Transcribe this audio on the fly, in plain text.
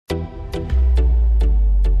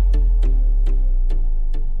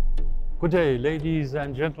Good day, ladies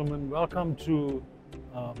and gentlemen. Welcome to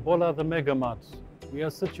Bhola the Mega Mart. We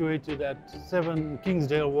are situated at 7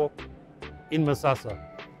 Kingsdale Walk in Msasa,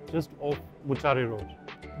 just off Mutare Road.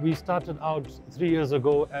 We started out 3 years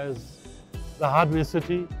ago as the Hardware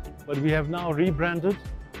City, but we have now rebranded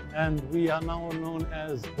and we are now known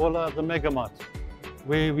as Bhola the Mega Mart,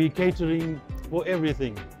 where we're catering for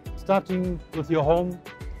everything, starting with your home,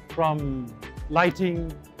 from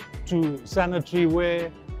lighting to sanitary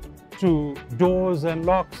ware, to doors and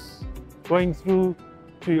locks, going through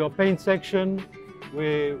to your paint section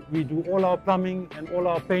where we do all our plumbing and all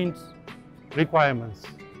our paint requirements.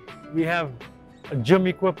 We have a gym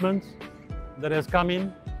equipment that has come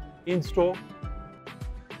in store.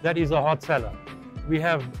 That is a hot seller. We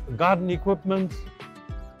have garden equipment.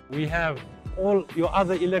 We have all your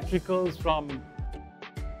other electricals, from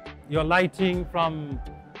your lighting, from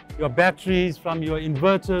your batteries, from your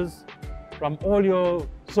inverters, from all your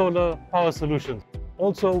solar power solutions.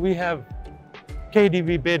 Also, we have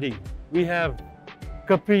KDV bedding. We have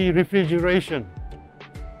Capri refrigeration,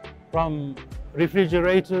 from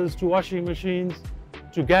refrigerators to washing machines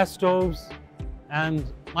to gas stoves and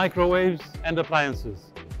microwaves and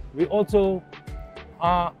appliances. We also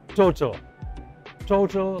are Total.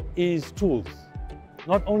 Total is tools.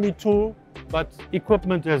 Not only tool, but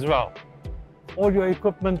equipment as well. All your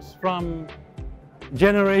equipment, from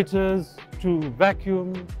generators to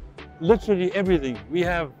vacuum, literally everything. We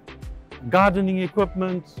have gardening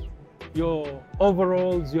equipment, your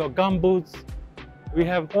overalls, your gumboots. We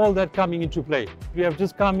have all that coming into play. We have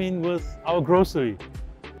just come in with our grocery.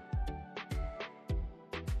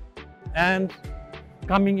 And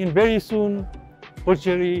coming in very soon,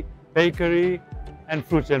 butchery, bakery, and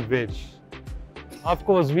fruits and veg. Of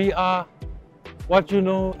course, we are what you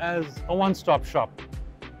know as a one-stop shop,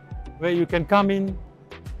 where you can come in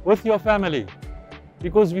with your family,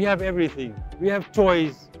 because we have everything. We have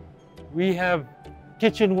toys, we have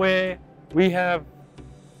kitchenware, we have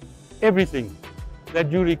everything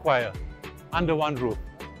that you require under one roof.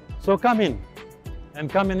 So come in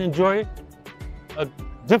and enjoy a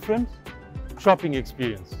different shopping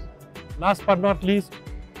experience. Last but not least,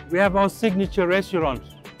 we have our signature restaurant,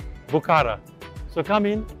 Bukhara. So come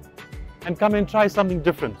in and try something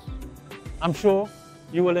different. I'm sure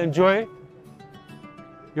you will enjoy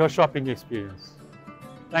your shopping experience.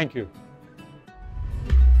 Thank you.